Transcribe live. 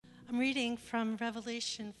I'm reading from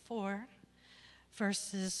Revelation 4,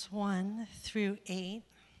 verses 1 through 8.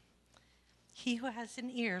 He who has an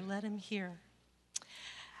ear, let him hear.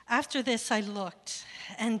 After this I looked,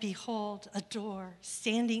 and behold, a door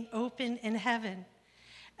standing open in heaven.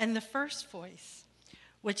 And the first voice,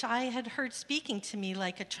 which I had heard speaking to me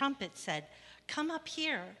like a trumpet, said, "Come up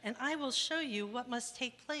here, and I will show you what must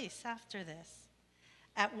take place after this."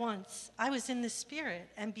 At once I was in the Spirit,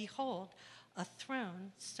 and behold, a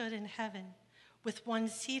throne stood in heaven, with one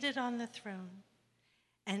seated on the throne.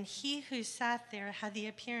 And he who sat there had the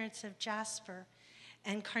appearance of jasper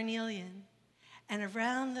and carnelian, and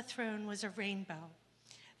around the throne was a rainbow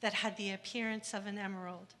that had the appearance of an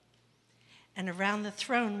emerald. And around the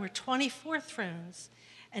throne were 24 thrones,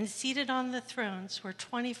 and seated on the thrones were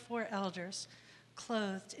 24 elders,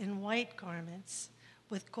 clothed in white garments,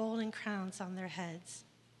 with golden crowns on their heads.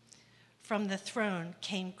 From the throne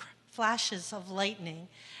came flashes of lightning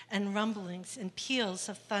and rumblings and peals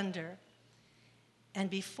of thunder. And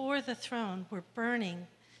before the throne were burning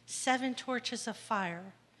 7 torches of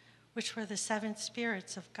fire, which were the 7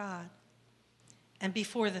 spirits of God. And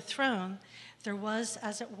before the throne there was,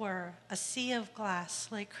 as it were, a sea of glass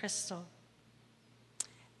like crystal.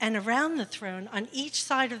 And around the throne, on each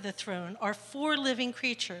side of the throne, are 4 living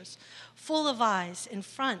creatures, full of eyes in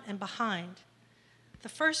front and behind. The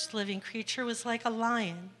first living creature was like a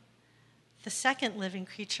lion, the second living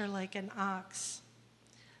creature like an ox.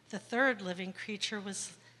 The third living creature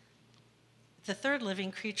with the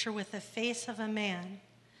face of a man,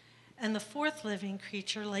 and the fourth living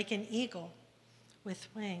creature like an eagle with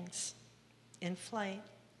wings in flight.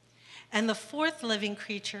 And the fourth living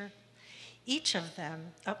creature,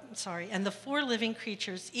 and the 4 living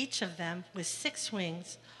creatures, each of them with 6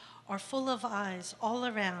 wings, are full of eyes all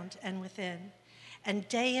around and within. And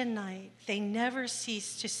day and night they never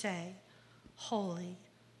cease to say, "Holy,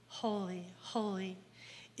 holy, holy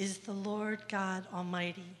is the Lord God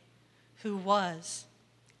Almighty, who was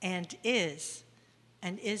and is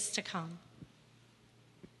to come."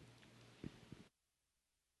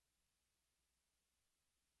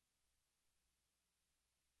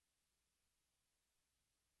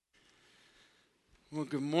 Well,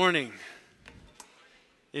 good morning.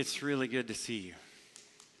 It's really good to see you.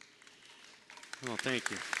 Well, thank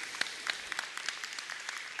you.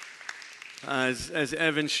 As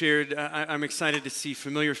Evan shared, I'm excited to see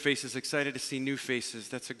familiar faces, excited to see new faces.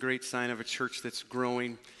 That's a great sign of a church that's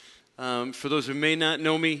growing. For those who may not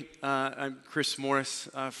know me, I'm Chris Morris.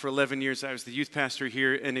 For 11 years, I was the youth pastor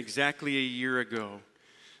here, and exactly a year ago,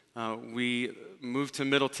 we moved to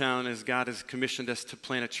Middletown as God has commissioned us to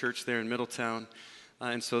plant a church there in Middletown.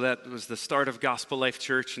 And so that was the start of Gospel Life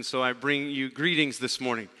Church. And so I bring you greetings this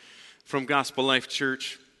morning from Gospel Life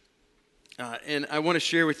Church. And I want to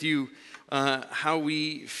share with you how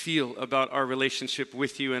we feel about our relationship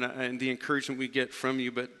with you and the encouragement we get from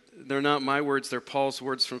you. But they're not my words, they're Paul's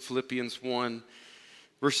words from Philippians 1,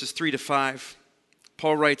 verses 3 to 5.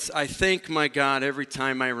 Paul writes, "I thank my God every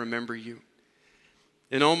time I remember you.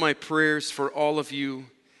 In all my prayers for all of you,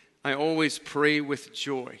 I always pray with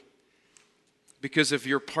joy because of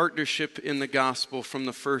your partnership in the gospel from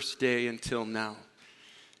the first day until now."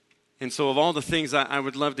 And so of all the things I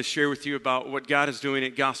would love to share with you about what God is doing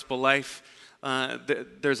at Gospel Life,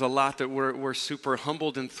 there's a lot that we're super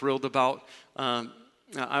humbled and thrilled about.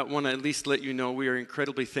 I want to at least let you know we are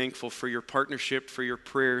incredibly thankful for your partnership, for your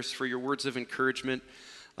prayers, for your words of encouragement.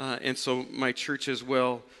 And so my church as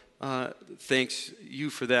well thanks you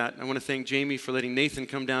for that. I want to thank Jamie for letting Nathan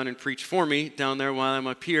come down and preach for me down there while I'm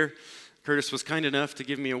up here. Curtis was kind enough to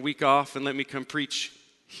give me a week off and let me come preach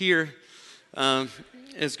here,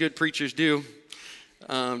 as good preachers do.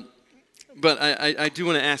 But I do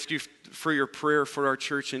want to ask you for your prayer for our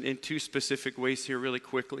church in 2 specific ways here really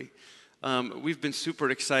quickly. We've been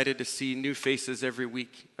super excited to see new faces every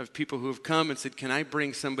week of people who have come and said, "Can I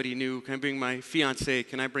bring somebody new? Can I bring my fiance?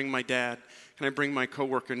 Can I bring my dad? Can I bring my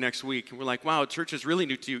coworker next week?" And we're like, "Wow, church is really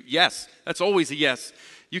new to you." Yes, that's always a yes.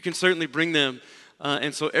 You can certainly bring them.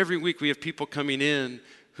 And so every week we have people coming in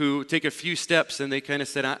who take a few steps and they kind of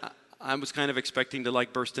said, I was kind of expecting to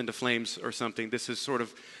like burst into flames or something. This is sort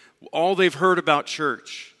of all they've heard about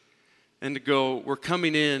church. And to go, we're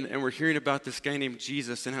coming in and we're hearing about this guy named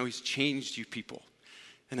Jesus and how he's changed you people.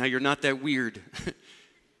 And how you're not that weird.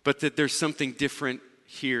 But that there's something different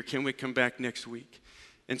here. Can we come back next week?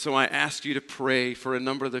 And so I asked you to pray for a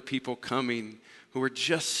number of the people coming who are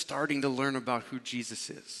just starting to learn about who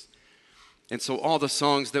Jesus is. And so all the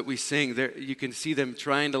songs that we sing, there you can see them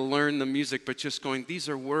trying to learn the music, but just going, these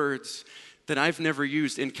are words that I've never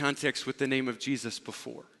used in context with the name of Jesus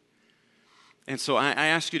before. And so I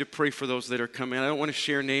ask you to pray for those that are coming. I don't want to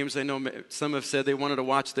share names. I know some have said they wanted to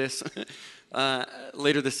watch this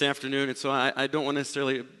later this afternoon, and so I don't want to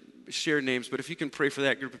necessarily share names, but if you can pray for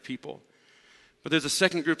that group of people. But there's a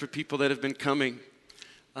second group of people that have been coming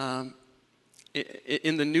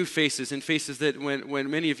in the new faces, in faces that when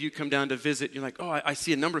many of you come down to visit, you're like, oh, I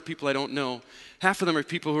see a number of people I don't know. Half of them are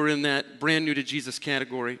people who are in that brand new to Jesus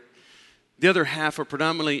category. The other half are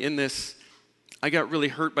predominantly in this, I got really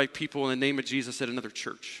hurt by people in the name of Jesus at another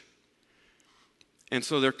church. And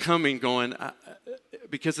so they're coming going,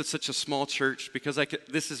 because it's such a small church, because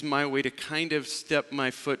this is my way to kind of step my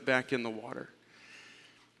foot back in the water.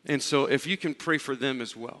 And so if you can pray for them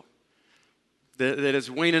as well. That as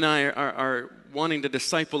Wayne and I are wanting to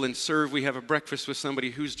disciple and serve, we have a breakfast with somebody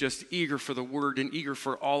who's just eager for the word and eager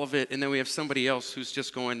for all of it. And then we have somebody else who's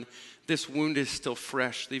just going, this wound is still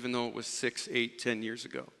fresh, even though it was 6, 8, 10 years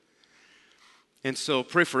ago. And so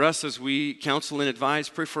pray for us as we counsel and advise.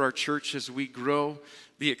 Pray for our church as we grow.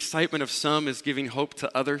 The excitement of some is giving hope to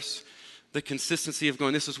others. The consistency of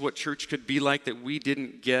going, this is what church could be like that we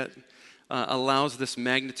didn't get. Allows this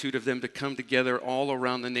magnitude of them to come together all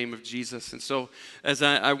around the name of Jesus. And so as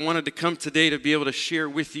I wanted to come today to be able to share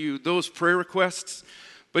with you those prayer requests,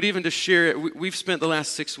 but even to share it, we've spent the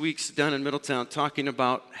last 6 weeks down in Middletown talking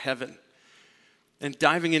about heaven and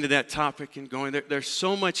diving into that topic and going, there's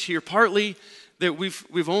so much here, partly that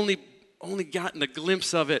we've only gotten a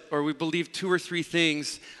glimpse of it, or we believe 2 or 3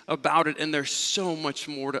 things about it, and there's so much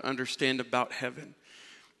more to understand about heaven.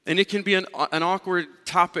 And it can be an awkward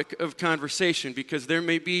topic of conversation because there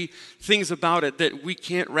may be things about it that we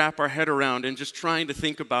can't wrap our head around, and just trying to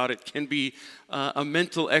think about it can be a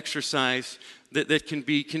mental exercise that can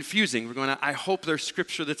be confusing. We're going, I hope there's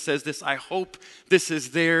scripture that says this. I hope this is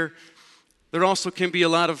there. There also can be a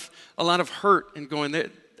lot of hurt and going,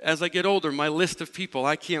 as I get older, my list of people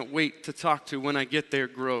I can't wait to talk to when I get there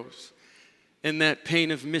grows. And that pain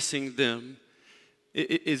of missing them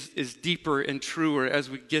is deeper and truer as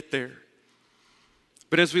we get there.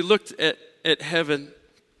 But as we looked at heaven,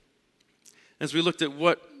 as we looked at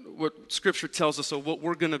what Scripture tells us of what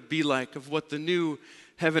we're going to be like, of what the new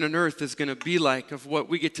heaven and earth is going to be like, of what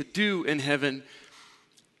we get to do in heaven,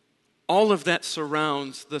 all of that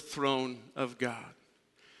surrounds the throne of God.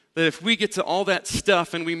 That if we get to all that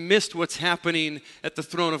stuff and we missed what's happening at the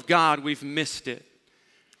throne of God, we've missed it.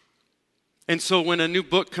 And so when a new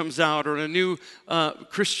book comes out, or a new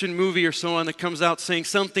Christian movie or so on that comes out saying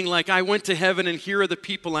something like, I went to heaven and here are the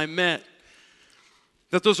people I met,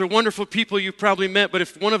 that those are wonderful people you probably met, but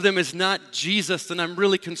if one of them is not Jesus, then I'm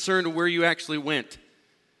really concerned where you actually went.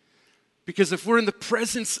 Because if we're in the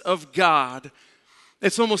presence of God,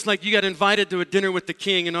 it's almost like you got invited to a dinner with the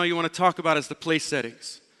king and all you want to talk about is the place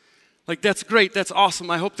settings. Like, that's great, that's awesome,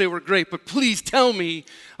 I hope they were great, but please tell me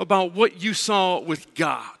about what you saw with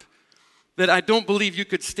God. That I don't believe you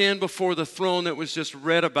could stand before the throne that was just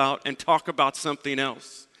read about and talk about something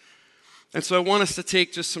else. And so I want us to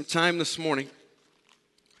take just some time this morning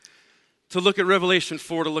to look at Revelation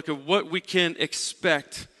 4, to look at what we can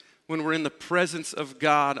expect when we're in the presence of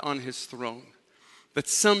God on his throne. That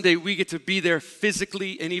someday we get to be there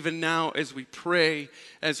physically, and even now as we pray,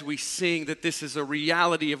 as we sing, that this is a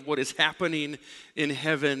reality of what is happening in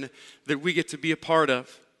heaven that we get to be a part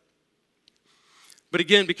of. But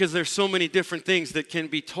again, because there's so many different things that can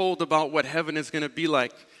be told about what heaven is going to be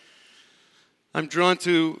like, I'm drawn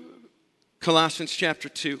to Colossians chapter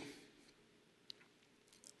 2,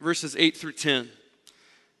 verses 8 through 10,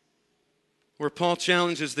 where Paul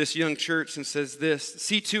challenges this young church and says this,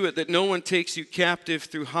 see to it that no one takes you captive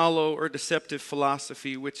through hollow or deceptive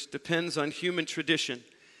philosophy, which depends on human tradition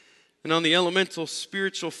and on the elemental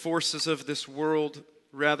spiritual forces of this world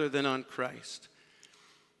rather than on Christ.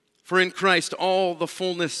 For in Christ all the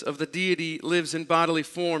fullness of the deity lives in bodily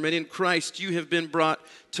form, and in Christ you have been brought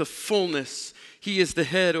to fullness. He is the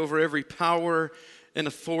head over every power and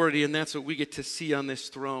authority, and that's what we get to see on this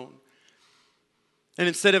throne. And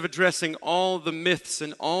instead of addressing all the myths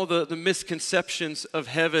and all the misconceptions of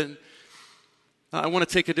heaven, I want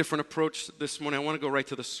to take a different approach this morning. I want to go right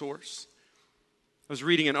to the source. I was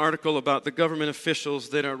reading an article about the government officials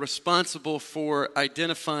that are responsible for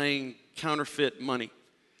identifying counterfeit money.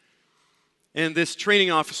 And this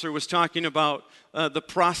training officer was talking about the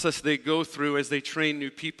process they go through as they train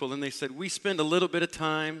new people. And they said, we spend a little bit of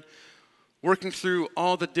time working through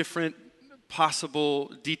all the different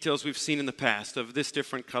possible details we've seen in the past of this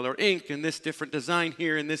different color ink and this different design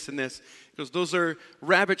here and this and this. Because those are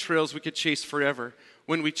rabbit trails we could chase forever.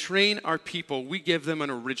 When we train our people, we give them an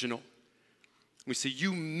original. We say,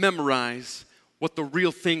 you memorize what the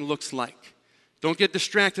real thing looks like. Don't get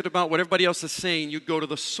distracted about what everybody else is saying. You go to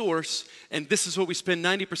the source, and this is what we spend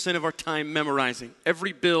 90% of our time memorizing.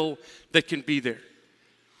 Every bill that can be there.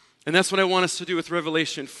 And that's what I want us to do with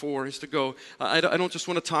Revelation 4, is to go, I don't just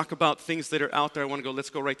want to talk about things that are out there. I want to go, let's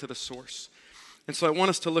go right to the source. And so I want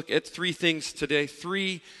us to look at three things today,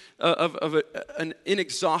 an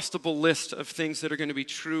inexhaustible list of things that are going to be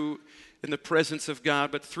true in the presence of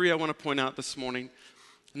God, but three I want to point out this morning.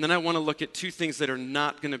 And then I want to look at two things that are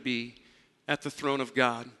not going to be at the throne of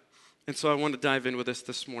God. And so I want to dive in with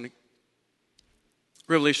this morning.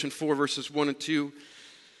 Revelation 4, verses 1 and 2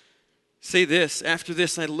 say this: "After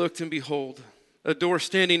this I looked, and behold, a door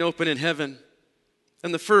standing open in heaven.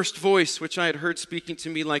 And the first voice which I had heard speaking to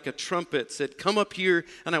me like a trumpet said, 'Come up here,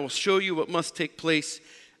 and I will show you what must take place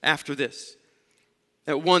after this.'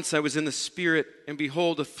 At once I was in the Spirit, and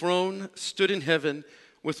behold, a throne stood in heaven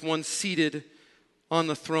with one seated on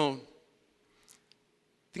the throne."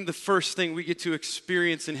 I think the first thing we get to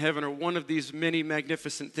experience in heaven, or one of these many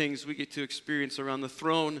magnificent things we get to experience around the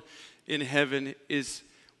throne in heaven, is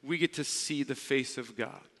we get to see the face of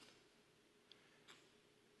God.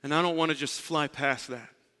 And I don't want to just fly past that.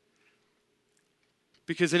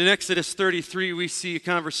 Because in Exodus 33, we see a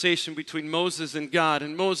conversation between Moses and God.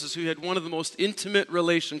 And Moses, who had one of the most intimate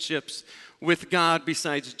relationships with God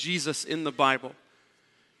besides Jesus in the Bible.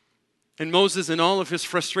 And Moses, in all of his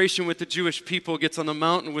frustration with the Jewish people, gets on the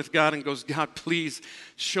mountain with God and goes, "God, please,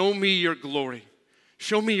 show me your glory.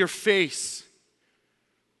 Show me your face."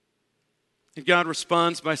 And God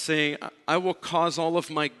responds by saying, "I will cause all of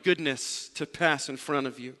my goodness to pass in front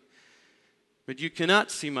of you. But you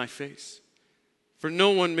cannot see my face. For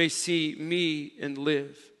no one may see me and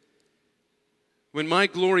live. When my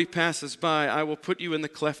glory passes by, I will put you in the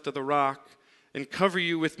cleft of the rock and cover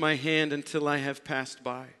you with my hand until I have passed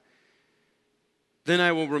by. Then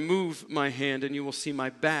I will remove my hand and you will see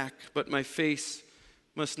my back, but my face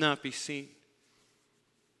must not be seen."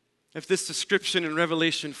 If this description in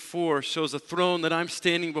Revelation 4 shows a throne that I'm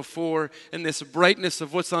standing before and this brightness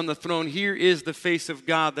of what's on the throne, here is the face of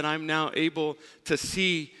God that I'm now able to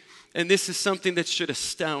see. And this is something that should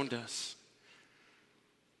astound us.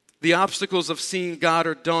 The obstacles of seeing God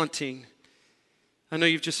are daunting. I know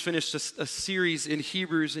you've just finished a series in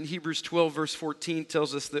Hebrews, and Hebrews 12 verse 14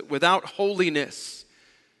 tells us that without holiness,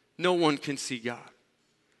 no one can see God.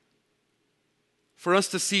 For us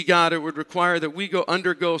to see God, it would require that we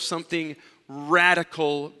undergo something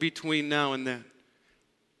radical between now and then.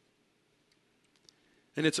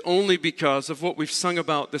 And it's only because of what we've sung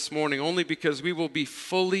about this morning, only because we will be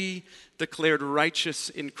fully declared righteous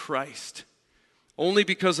in Christ. Only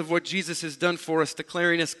because of what Jesus has done for us,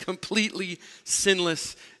 declaring us completely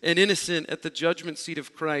sinless and innocent at the judgment seat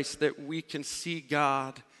of Christ, that we can see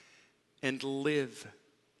God and live.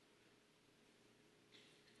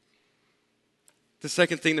 The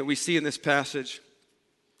second thing that we see in this passage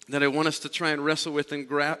that I want us to try and wrestle with and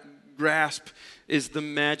grasp is the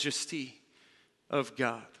majesty of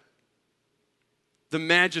God. The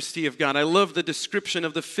majesty of God. I love the description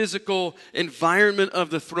of the physical environment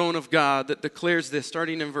of the throne of God that declares this,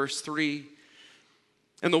 starting in verse 3.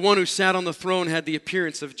 "And the one who sat on the throne had the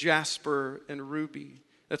appearance of jasper and ruby,"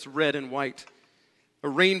 that's red and white. "A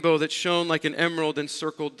rainbow that shone like an emerald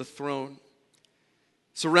encircled the throne.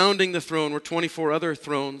 Surrounding the throne were 24 other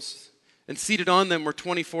thrones, and seated on them were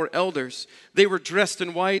 24 elders. They were dressed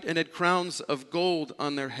in white and had crowns of gold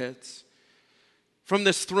on their heads. From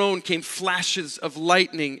this throne came flashes of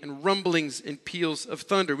lightning and rumblings and peals of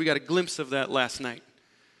thunder." We got a glimpse of that last night.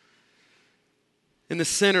 "In the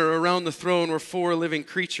center around the throne were 4 living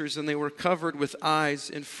creatures, and they were covered with eyes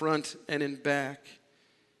in front and in back.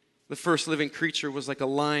 The first living creature was like a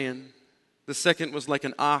lion. The second was like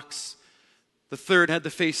an ox. The third had the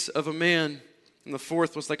face of a man, and the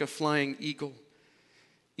fourth was like a flying eagle.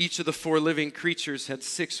 Each of the 4 living creatures had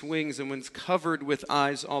 6 wings and was covered with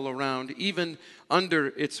eyes all around, even under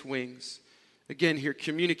its wings." Again, here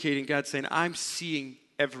communicating, God saying, I'm seeing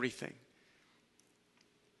everything.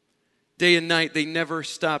 Day and night, they never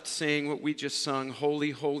stopped saying what we just sung: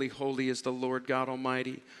 "Holy, holy, holy is the Lord God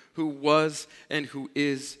Almighty, who was and who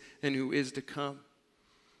is to come."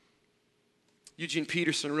 Eugene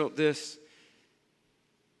Peterson wrote this: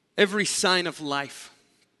 "Every sign of life,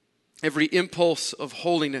 every impulse of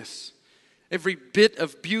holiness, every bit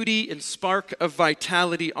of beauty and spark of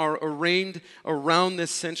vitality are arrayed around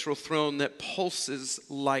this central throne that pulses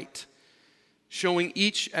light, showing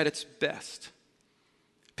each at its best,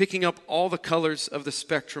 picking up all the colors of the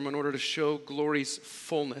spectrum in order to show glory's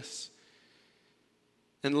fullness.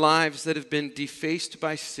 And lives that have been defaced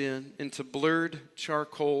by sin into blurred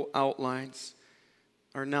charcoal outlines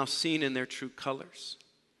are now seen in their true colors.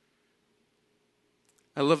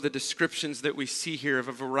 I love the descriptions that we see here of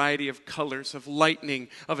a variety of colors, of lightning,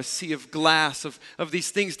 of a sea of glass, of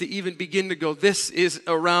these things to even begin to go, this is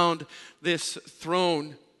around this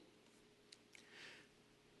throne.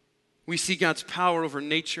 We see God's power over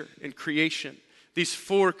nature and creation. These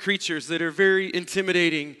four creatures that are very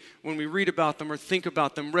intimidating when we read about them or think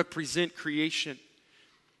about them represent creation.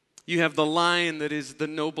 You have the lion that is the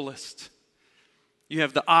noblest. You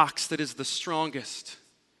have the ox that is the strongest.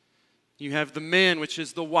 You have the man, which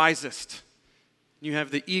is the wisest. You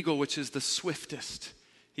have the eagle, which is the swiftest.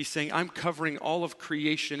 He's saying, I'm covering all of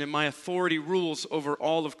creation, and my authority rules over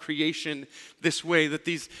all of creation this way, that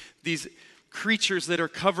these creatures that are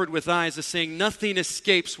covered with eyes are saying, nothing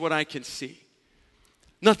escapes what I can see.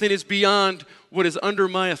 Nothing is beyond what is under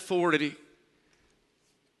my authority.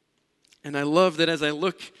 And I love that as I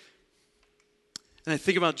look and I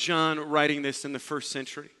think about John writing this in the first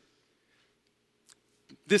century.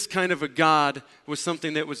 This kind of a God was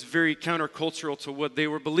something that was very countercultural to what they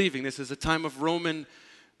were believing. This is a time of Roman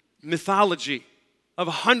mythology, of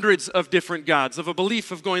hundreds of different gods, of a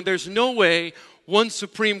belief of going, there's no way one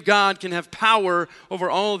supreme God can have power over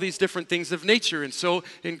all of these different things of nature. And so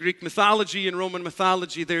in Greek mythology and Roman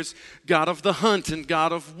mythology, there's God of the hunt and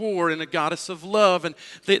God of war and a goddess of love. And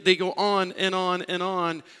they go on and on and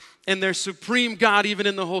on. And their supreme God, even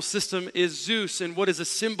in the whole system, is Zeus. And what is a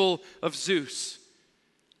symbol of Zeus?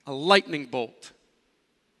 A lightning bolt.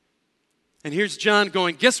 And here's John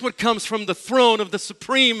going, guess what comes from the throne of the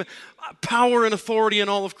supreme power and authority in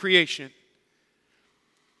all of creation?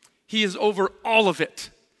 He is over all of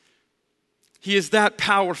it. He is that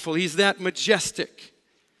powerful. He's that majestic.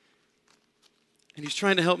 And he's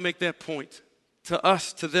trying to help make that point to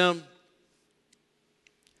us, to them.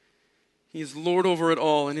 He is Lord over it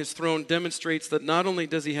all, and his throne demonstrates that not only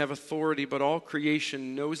does he have authority, but all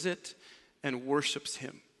creation knows it and worships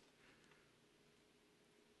him.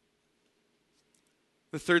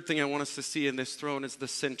 The third thing I want us to see in this throne is the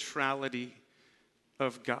centrality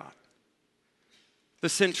of God. The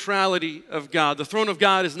centrality of God. The throne of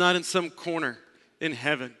God is not in some corner in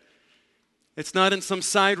heaven. It's not in some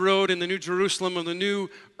side road in the New Jerusalem or the new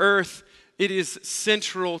earth. It is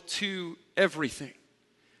central to everything.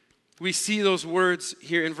 We see those words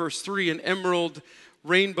here in verse 3. An emerald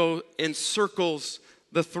rainbow encircles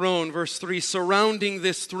the throne. Verse 3, surrounding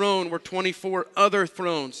this throne were 24 other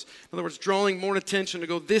thrones. In other words, drawing more attention to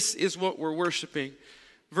go, this is what we're worshiping.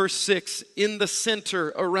 Verse 6, in the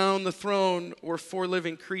center around the throne were four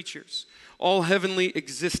living creatures. All heavenly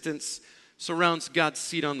existence surrounds God's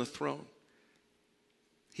seat on the throne.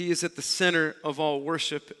 He is at the center of all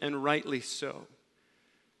worship, and rightly so.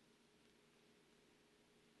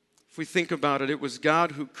 If we think about it, it was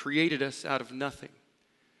God who created us out of nothing.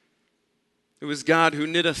 It was God who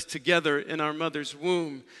knit us together in our mother's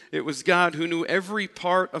womb. It was God who knew every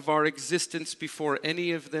part of our existence before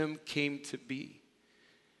any of them came to be.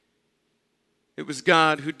 It was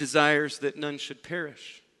God who desires that none should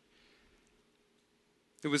perish.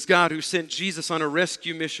 It was God who sent Jesus on a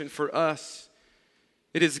rescue mission for us.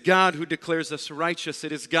 It is God who declares us righteous.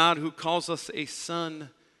 It is God who calls us a son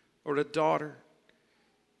or a daughter.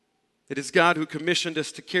 It is God who commissioned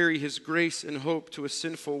us to carry his grace and hope to a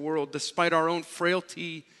sinful world despite our own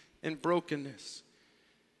frailty and brokenness.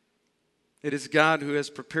 It is God who has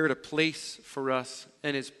prepared a place for us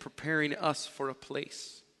and is preparing us for a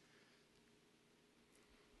place.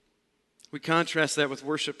 We contrast that with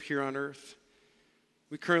worship here on earth.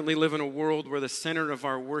 We currently live in a world where the center of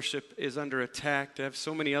our worship is under attack to have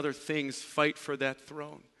so many other things fight for that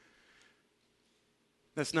throne.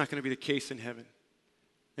 That's not going to be the case in heaven.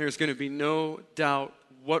 There's going to be no doubt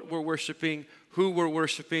what we're worshiping, who we're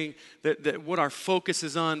worshiping, that what our focus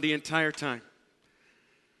is on the entire time.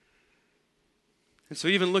 And so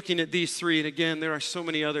even looking at these three, and again, there are so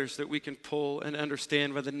many others that we can pull and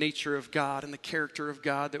understand by the nature of God and the character of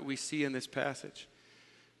God that we see in this passage.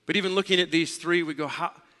 But even looking at these three, we go,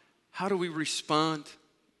 how do we respond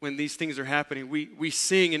when these things are happening? We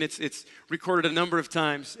sing, and it's recorded a number of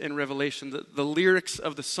times in Revelation. The lyrics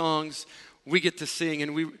of the songs we get to sing,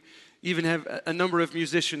 and we even have a number of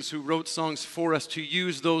musicians who wrote songs for us to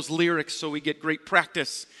use those lyrics so we get great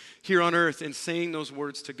practice here on earth in saying those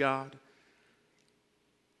words to God.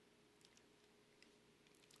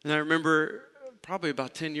 And I remember probably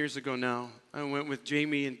about 10 years ago now, I went with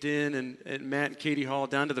Jamie and Din and Matt and Katie Hall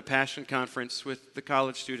down to the Passion Conference with the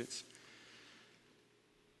college students.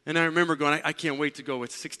 And I remember going, I can't wait to go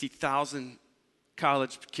with 60,000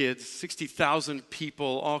 college kids, 60,000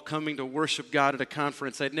 people all coming to worship God at a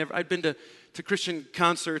conference. I'd been to Christian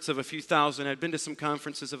concerts of a few thousand. I'd been to some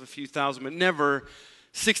conferences of a few thousand, but never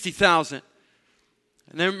 60,000.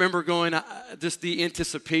 And I remember going, just the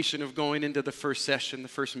anticipation of going into the first session, the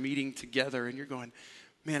first meeting together, and you're going,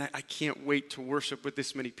 man, I can't wait to worship with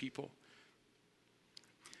this many people.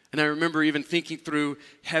 And I remember even thinking through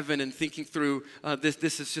heaven and thinking through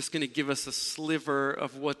this is just going to give us a sliver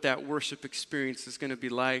of what that worship experience is going to be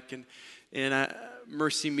like. And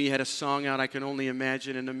Mercy Me had a song out, I Can Only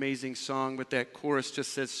Imagine, an amazing song, but that chorus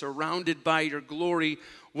just says, surrounded by your glory,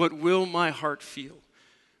 what will my heart feel?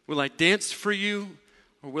 Will I dance for you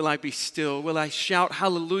or will I be still? Will I shout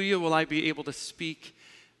hallelujah? Will I be able to speak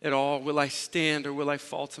at all? Will I stand or will I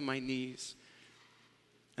fall to my knees?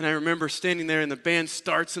 And I remember standing there and the band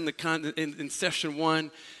starts in session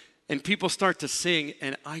 1 and people start to sing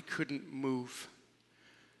and I couldn't move.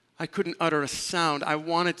 I couldn't utter a sound. I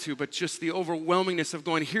wanted to, but just the overwhelmingness of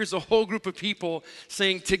going, here's a whole group of people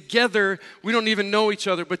saying together, we don't even know each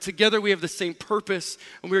other, but together we have the same purpose,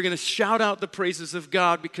 and we're going to shout out the praises of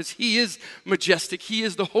God because He is majestic. He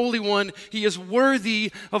is the Holy One. He is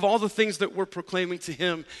worthy of all the things that we're proclaiming to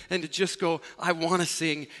Him, and to just go, I want to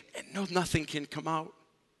sing, and nothing can come out.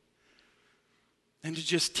 And to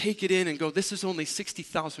just take it in and go, this is only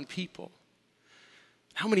 60,000 people.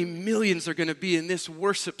 How many millions are going to be in this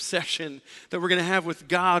worship session that we're going to have with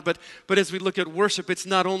God? But as we look at worship, it's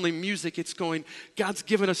not only music. It's going, God's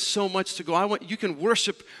given us so much to go. You can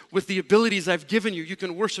worship with the abilities I've given you. You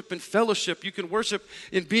can worship in fellowship. You can worship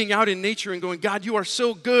in being out in nature and going, God, you are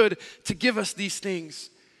so good to give us these things.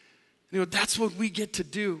 That's what we get to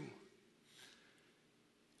do.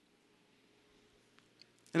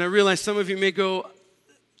 And I realize some of you may go,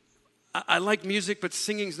 I like music, but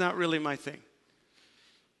singing's not really my thing.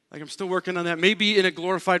 Like I'm still working on that. Maybe in a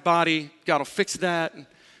glorified body, God will fix that.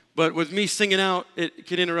 But with me singing out, it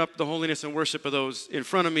can interrupt the holiness and worship of those in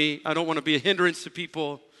front of me. I don't want to be a hindrance to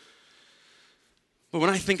people. But when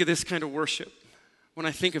I think of this kind of worship, when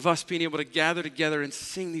I think of us being able to gather together and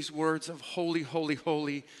sing these words of holy, holy,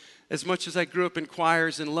 holy, as much as I grew up in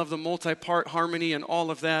choirs and love the multi-part harmony and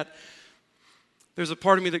all of that, there's a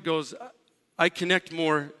part of me that goes, I connect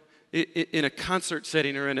more in a concert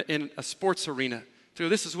setting or in a sports arena. So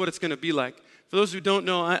this is what it's going to be like. For those who don't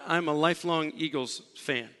know, I'm a lifelong Eagles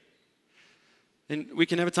fan. And we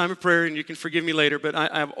can have a time of prayer, and you can forgive me later, but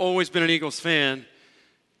I've always been an Eagles fan.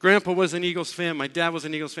 Grandpa was an Eagles fan. My dad was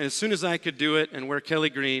an Eagles fan. As soon as I could do it and wear Kelly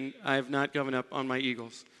green, I have not given up on my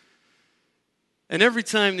Eagles. And every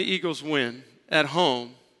time the Eagles win at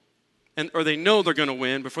home, or they know they're going to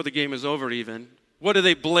win before the game is over even, what do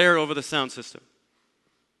they blare over the sound system?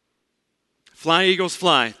 Fly, Eagles,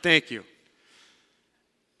 fly. Thank you.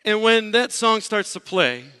 And when that song starts to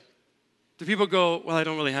play, do people go, well, I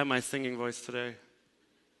don't really have my singing voice today?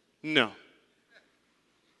 No.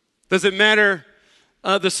 Does it matter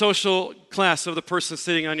the social class of the person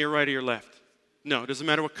sitting on your right or your left? No. Does it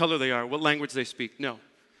matter what color they are, what language they speak? No.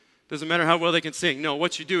 Does it matter how well they can sing? No.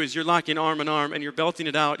 What you do is you're locking arm in arm and you're belting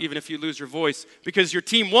it out even if you lose your voice because your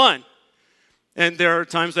team won. And there are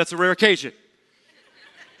times that's a rare occasion.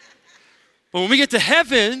 But when we get to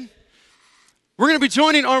heaven, we're going to be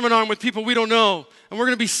joining arm in arm with people we don't know. And we're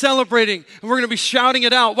going to be celebrating. And we're going to be shouting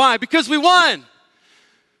it out. Why? Because we won.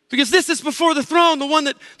 Because this is before the throne, the one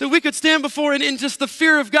that we could stand before. And in just the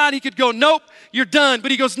fear of God, He could go, nope, you're done.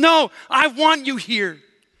 But He goes, no, I want you here.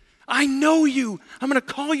 I know you. I'm going to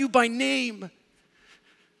call you by name.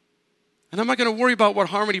 And I'm not going to worry about what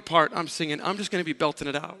harmony part I'm singing. I'm just going to be belting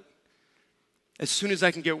it out as soon as I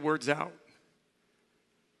can get words out.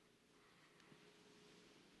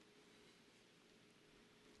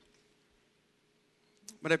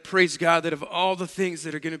 But I praise God that of all the things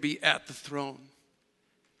that are going to be at the throne,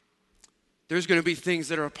 there's going to be things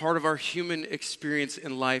that are a part of our human experience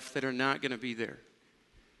in life that are not going to be there.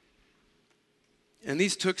 And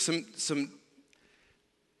these took some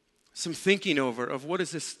thinking over of what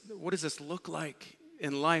does this look like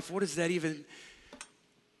in life? What does that even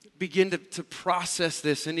begin to process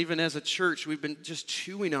this? And even as a church, we've been just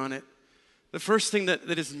chewing on it. The first thing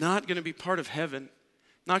that is not going to be part of heaven,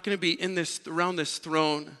 not going to be around this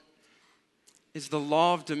throne, is the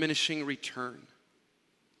law of diminishing return.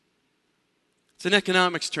 It's an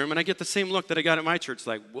economics term, and I get the same look that I got at my church,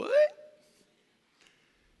 like, what?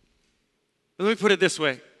 But let me put it this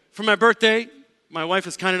way. For my birthday, my wife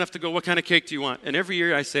is kind enough to go, what kind of cake do you want? And every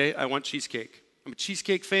year I say, I want cheesecake. I'm a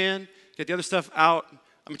cheesecake fan. Get the other stuff out.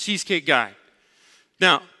 I'm a cheesecake guy.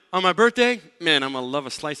 Now, on my birthday, man, I'm going to love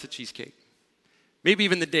a slice of cheesecake. Maybe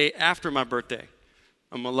even the day after my birthday,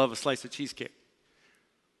 I'm going to love a slice of cheesecake.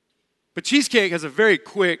 But cheesecake has a very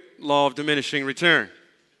quick law of diminishing return.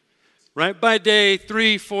 Right? By day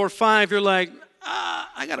 3, 4, 5, you're like,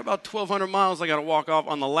 I got about 1,200 miles I got to walk off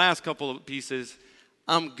on the last couple of pieces.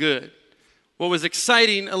 I'm good. What was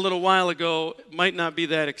exciting a little while ago might not be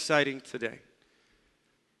that exciting today.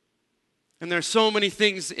 And there's so many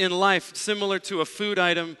things in life similar to a food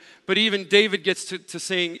item, but even David gets to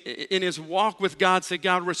saying in his walk with God, say,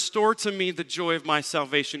 God, restore to me the joy of my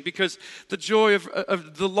salvation, because the joy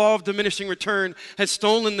of the law of diminishing return has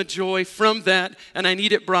stolen the joy from that, and I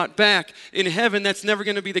need it brought back. In heaven, that's never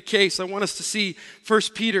going to be the case. I want us to see 1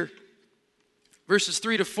 Peter verses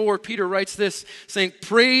 3-4. Peter writes this, saying,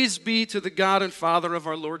 praise be to the God and Father of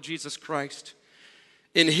our Lord Jesus Christ.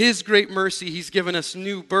 In his great mercy, he's given us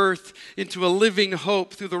new birth into a living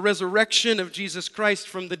hope through the resurrection of Jesus Christ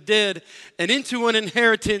from the dead and into an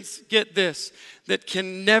inheritance, get this, that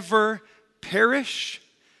can never perish,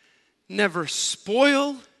 never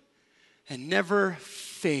spoil, and never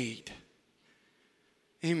fade.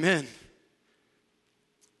 Amen.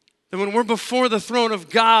 That when we're before the throne of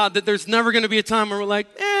God, that there's never going to be a time where we're like,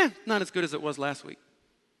 not as good as it was last week.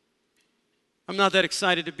 I'm not that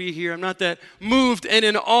excited to be here. I'm not that moved and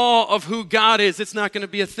in awe of who God is. It's not going to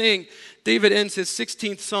be a thing. David ends his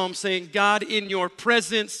 16th Psalm saying, God, in your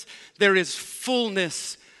presence there is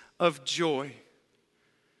fullness of joy.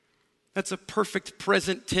 That's a perfect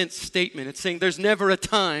present tense statement. It's saying there's never a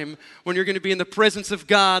time when you're going to be in the presence of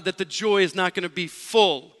God that the joy is not going to be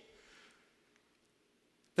full.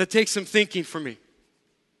 That takes some thinking for me.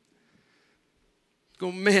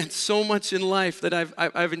 Go, man, so much in life that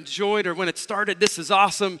I've enjoyed, or when it started, this is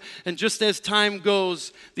awesome. And just as time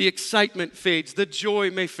goes, the excitement fades, the joy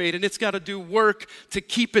may fade, and it's got to do work to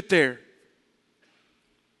keep it there.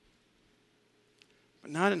 But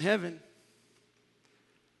not in heaven.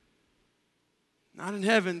 Not in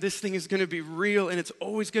heaven. This thing is going to be real, and it's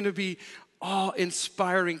always going to be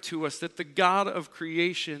awe-inspiring to us that the God of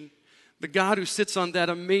creation, the God who sits on that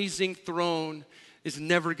amazing throne, is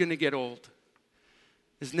never going to get old.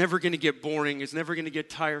 Is never going to get boring, is never going to get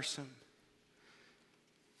tiresome.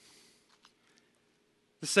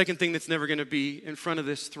 The second thing that's never going to be in front of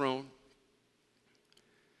this throne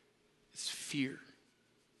is fear.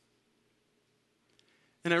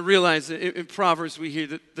 And I realize that in Proverbs we hear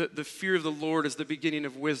that the fear of the Lord is the beginning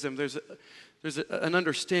of wisdom. There's an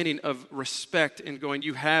understanding of respect in going,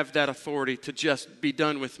 you have that authority to just be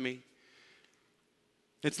done with me.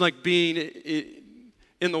 It's like being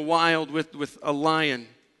in the wild with a lion.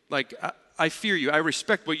 Like, I fear you. I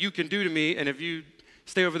respect what you can do to me, and if you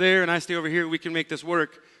stay over there and I stay over here, we can make this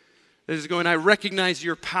work. This is going, I recognize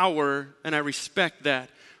your power, and I respect that.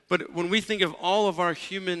 But when we think of all of our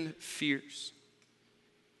human fears,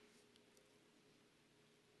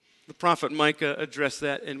 the prophet Micah addressed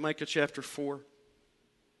that in Micah chapter 4,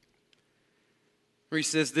 where he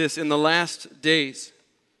says this, in the last days,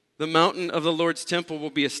 the mountain of the Lord's temple will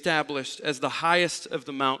be established as the highest of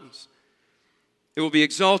the mountains. It will be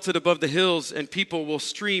exalted above the hills, and people will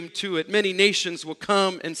stream to it. Many nations will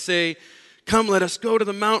come and say, come, let us go to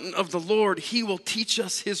the mountain of the Lord. He will teach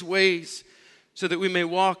us his ways so that we may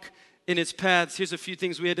walk in his paths. Here's a few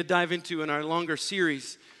things we had to dive into in our longer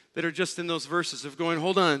series that are just in those verses of going,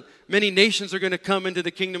 hold on. Many nations are going to come into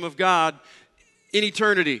the kingdom of God in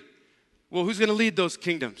eternity. Well, who's going to lead those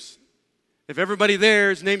kingdoms? If everybody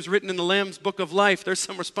there's name's written in the Lamb's book of life, there's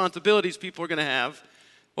some responsibilities people are going to have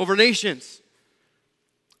over nations.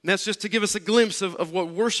 And that's just to give us a glimpse of what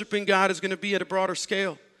worshiping God is going to be at a broader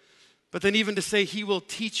scale. But then even to say he will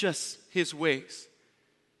teach us his ways.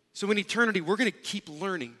 So in eternity, we're going to keep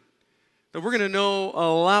learning. That we're going to know a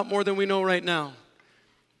lot more than we know right now.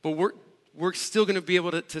 But we're still going to be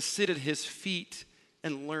able to sit at his feet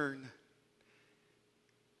and learn.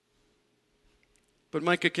 But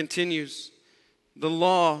Micah continues, the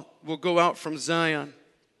law will go out from Zion,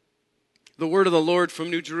 the word of the Lord from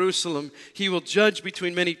New Jerusalem. He will judge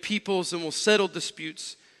between many peoples and will settle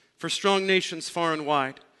disputes for strong nations far and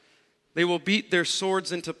wide. They will beat their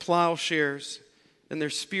swords into plowshares and their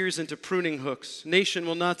spears into pruning hooks. Nation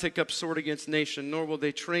will not take up sword against nation, nor will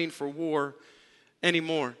they train for war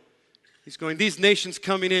anymore. He's going, these nations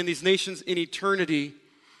coming in, these nations in eternity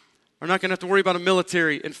are not going to have to worry about a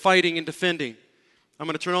military and fighting and defending. I'm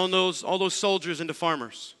going to turn all those soldiers into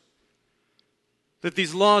farmers. That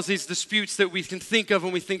these laws, these disputes that we can think of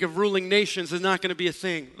when we think of ruling nations is not going to be a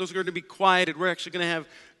thing. Those are going to be quieted. We're actually going to have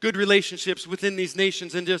good relationships within these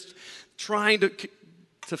nations and just trying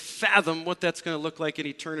to fathom what that's going to look like in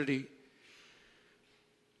eternity.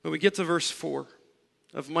 But we get to verse 4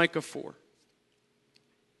 of Micah 4.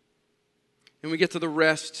 And we get to the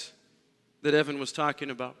rest that Evan was talking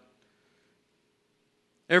about.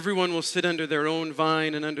 Everyone will sit under their own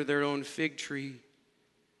vine and under their own fig tree,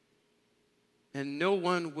 and no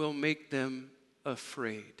one will make them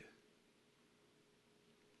afraid.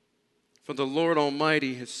 For the Lord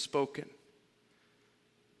Almighty has spoken.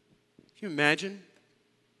 Can you imagine?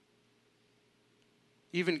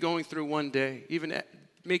 Even going through one day, even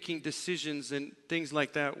making decisions and things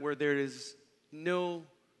like that where there is no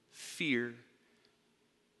fear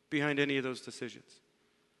behind any of those decisions.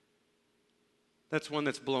 That's one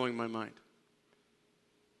that's blowing my mind.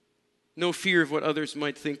 No fear of what others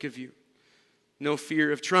might think of you. No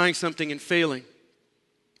fear of trying something and failing.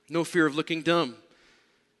 No fear of looking dumb.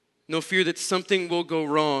 No fear that something will go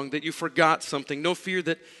wrong, that you forgot something. No fear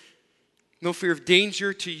of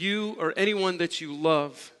danger to you or anyone that you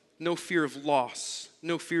love. No fear of loss.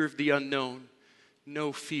 No fear of the unknown.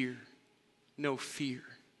 No fear. No fear.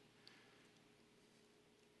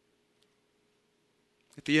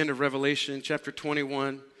 At the end of Revelation, chapter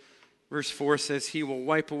 21, verse 4 says, He will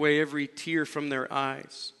wipe away every tear from their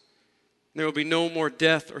eyes. There will be no more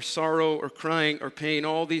death or sorrow or crying or pain.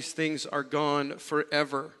 All these things are gone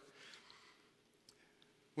forever.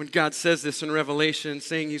 When God says this in Revelation,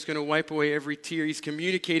 saying He's going to wipe away every tear, He's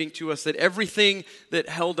communicating to us that everything that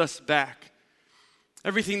held us back,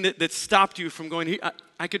 everything that stopped you from going,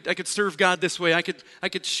 I could serve God this way, I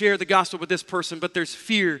could share the gospel with this person, but there's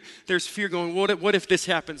fear going, what if this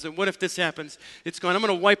happens, and what if this happens? It's going, I'm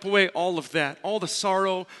going to wipe away all of that, all the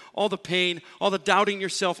sorrow, all the pain, all the doubting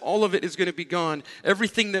yourself, all of it is going to be gone.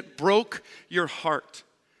 Everything that broke your heart,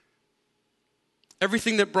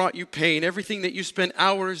 everything that brought you pain, everything that you spent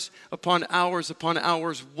hours upon hours upon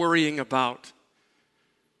hours worrying about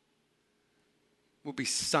will be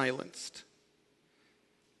silenced.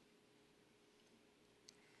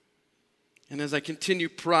 And as I continue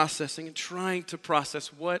processing and trying to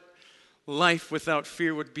process what life without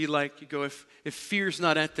fear would be like, you go, if fear's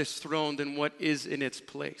not at this throne, then what is in its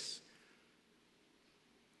place?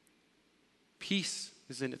 Peace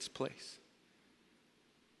is in its place.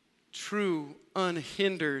 True,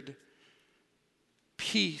 unhindered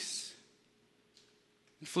peace.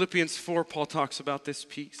 In Philippians 4, Paul talks about this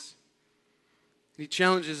peace. He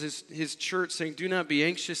challenges his church saying, do not be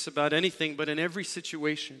anxious about anything, but in every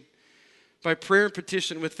situation, by prayer and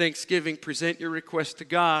petition with thanksgiving, present your request to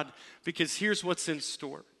God, because here's what's in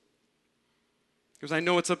store. Because I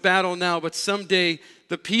know it's a battle now, but someday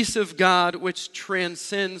the peace of God, which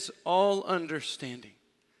transcends all understanding,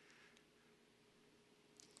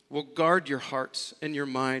 will guard your hearts and your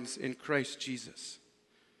minds in Christ Jesus.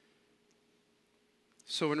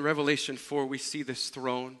 So in Revelation 4, we see this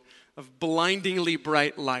throne of blindingly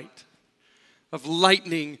bright light, of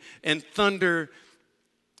lightning and thunder,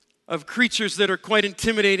 of creatures that are quite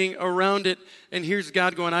intimidating around it. And here's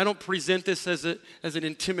God going, I don't present this as an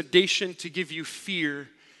intimidation to give you fear.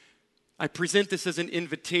 I present this as an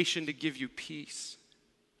invitation to give you peace.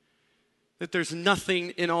 That there's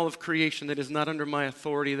nothing in all of creation that is not under my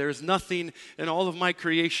authority. There's nothing in all of my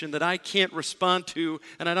creation that I can't respond to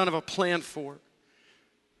and I don't have a plan for.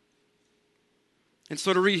 And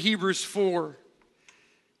so to read Hebrews 4,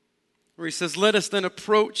 where he says, let us then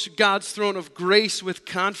approach God's throne of grace with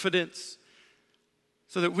confidence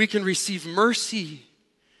so that we can receive mercy,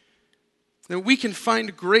 that we can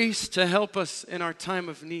find grace to help us in our time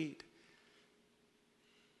of need.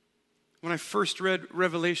 When I first read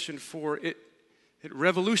Revelation 4, it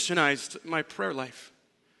revolutionized my prayer life.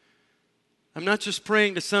 I'm not just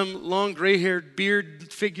praying to some long gray-haired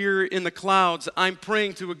beard figure in the clouds. I'm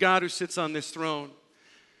praying to a God who sits on this throne,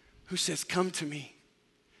 who says, come to me.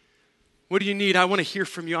 What do you need? I want to hear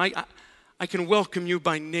from you. I can welcome you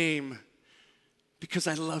by name because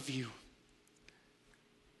I love you.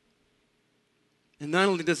 And not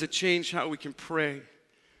only does it change how we can pray,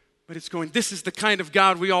 but it's going, this is the kind of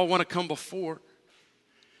God we all want to come before.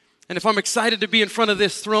 And if I'm excited to be in front of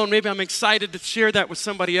this throne, maybe I'm excited to share that with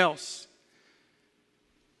somebody else.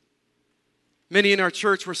 Many in our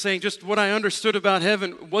church were saying just what I understood about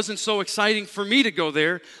heaven wasn't so exciting for me to go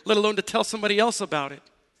there, let alone to tell somebody else about it.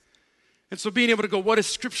 And so being able to go, what does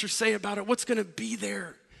Scripture say about it? What's going to be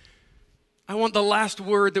there? I want the last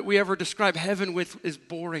word that we ever describe heaven with is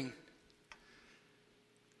boring.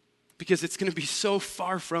 Because it's going to be so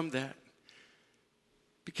far from that.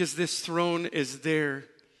 Because this throne is there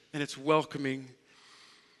and it's welcoming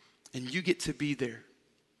and you get to be there.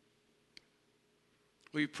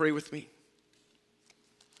 Will you pray with me?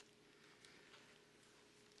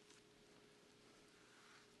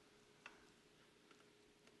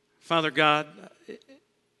 Father God,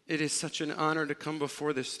 it is such an honor to come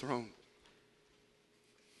before this throne.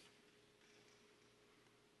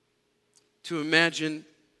 To imagine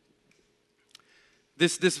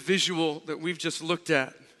this visual that we've just looked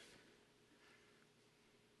at.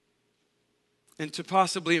 And to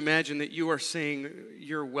possibly imagine that you are saying,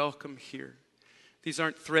 you're welcome here. These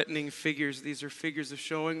aren't threatening figures. These are figures of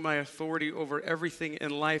showing my authority over everything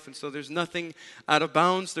in life. And so there's nothing out of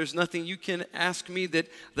bounds. There's nothing you can ask me that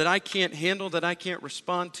I can't handle, that I can't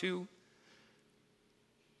respond to.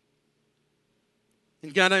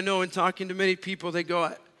 And God, I know in talking to many people, they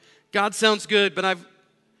go, God sounds good, but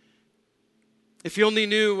if you only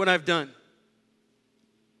knew what I've done.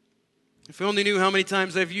 If you only knew how many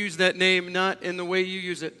times I've used that name, not in the way you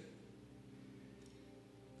use it.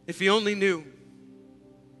 If you only knew.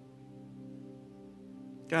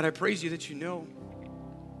 God, I praise you that you know.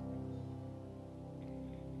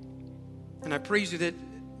 And I praise you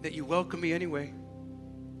that you welcome me anyway.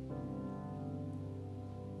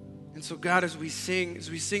 And so God, as we sing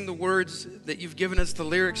the words that you've given us the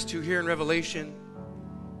lyrics to here in Revelation,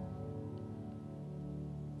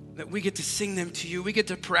 that we get to sing them to you. We get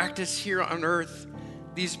to practice here on earth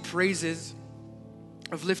these praises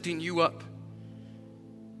of lifting you up.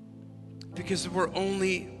 Because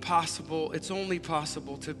it's only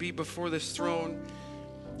possible to be before this throne,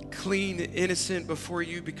 clean, innocent before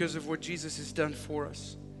you because of what Jesus has done for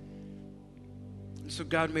us. And so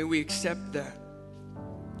God, may we accept that.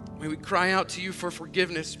 May we cry out to you for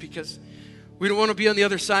forgiveness, because we don't want to be on the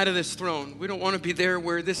other side of this throne. We don't want to be there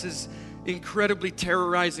where this is incredibly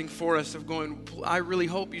terrorizing for us, of going, I really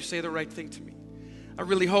hope you say the right thing to me. I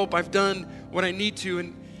really hope I've done what I need to.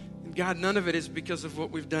 And God, none of it is because of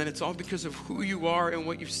what we've done. It's all because of who you are and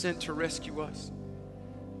what you've sent to rescue us.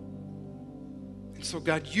 And so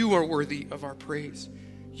God, you are worthy of our praise.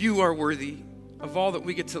 You are worthy of all that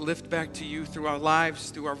we get to lift back to you through our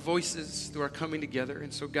lives, through our voices, through our coming together.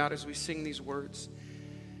 And so God, as we sing these words,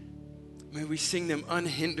 may we sing them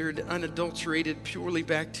unhindered, unadulterated, purely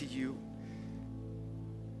back to you.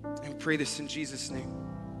 And we pray this in Jesus' name.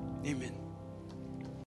 Amen.